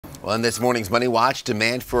Well, in this morning's Money Watch,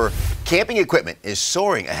 demand for camping equipment is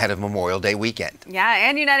soaring ahead of Memorial Day weekend. Yeah,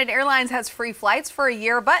 and United Airlines has free flights for a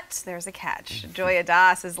year, but there's a catch. Joya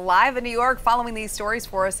Doss is live in New York following these stories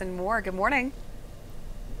for us and more. Good morning.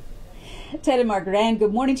 Ted and Margaret,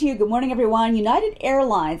 good morning to you. Good morning, everyone. United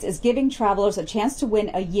Airlines is giving travelers a chance to win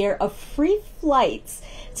a year of free flights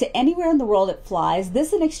to anywhere in the world it flies.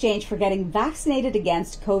 This in exchange for getting vaccinated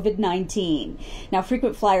against COVID-19. Now,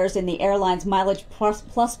 frequent flyers in the airline's Mileage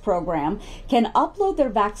Plus program can upload their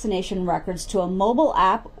vaccination records to a mobile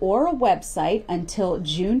app or a website until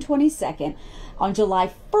June 22nd. On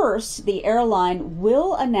July 1st, the airline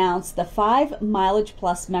will announce the 5 Mileage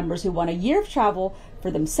Plus members who want a year of travel for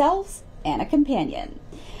themselves and a companion.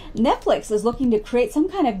 Netflix is looking to create some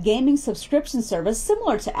kind of gaming subscription service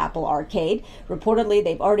similar to Apple Arcade. Reportedly,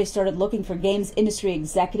 they've already started looking for games industry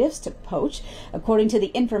executives to poach. According to the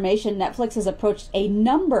information, Netflix has approached a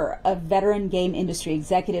number of veteran game industry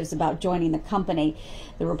executives about joining the company.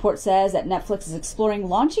 The report says that Netflix is exploring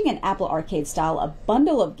launching an Apple Arcade style a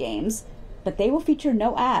bundle of games, but they will feature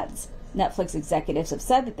no ads. Netflix executives have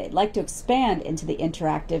said that they'd like to expand into the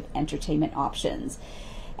interactive entertainment options.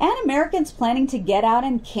 And Americans planning to get out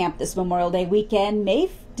and camp this Memorial Day weekend may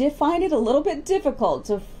find it a little bit difficult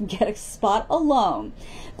to get a spot alone.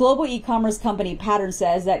 Global e-commerce company Pattern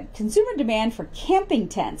says that consumer demand for camping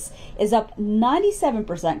tents is up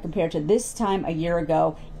 97% compared to this time a year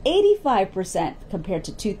ago, 85% compared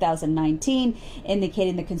to 2019,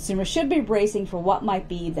 indicating the consumer should be bracing for what might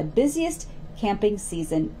be the busiest camping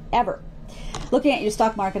season ever. Looking at your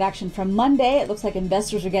stock market action from Monday, it looks like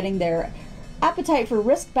investors are getting their appetite for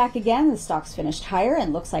risk back again. The stocks finished higher,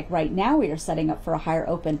 and looks like right now we are setting up for a higher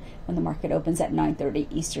open when the market opens at 9:30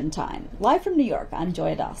 Eastern Time. Live from New York, I'm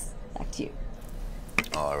Joya Doss. Back to you.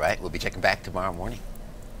 All right, we'll be checking back tomorrow morning.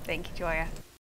 Thank you, Joya.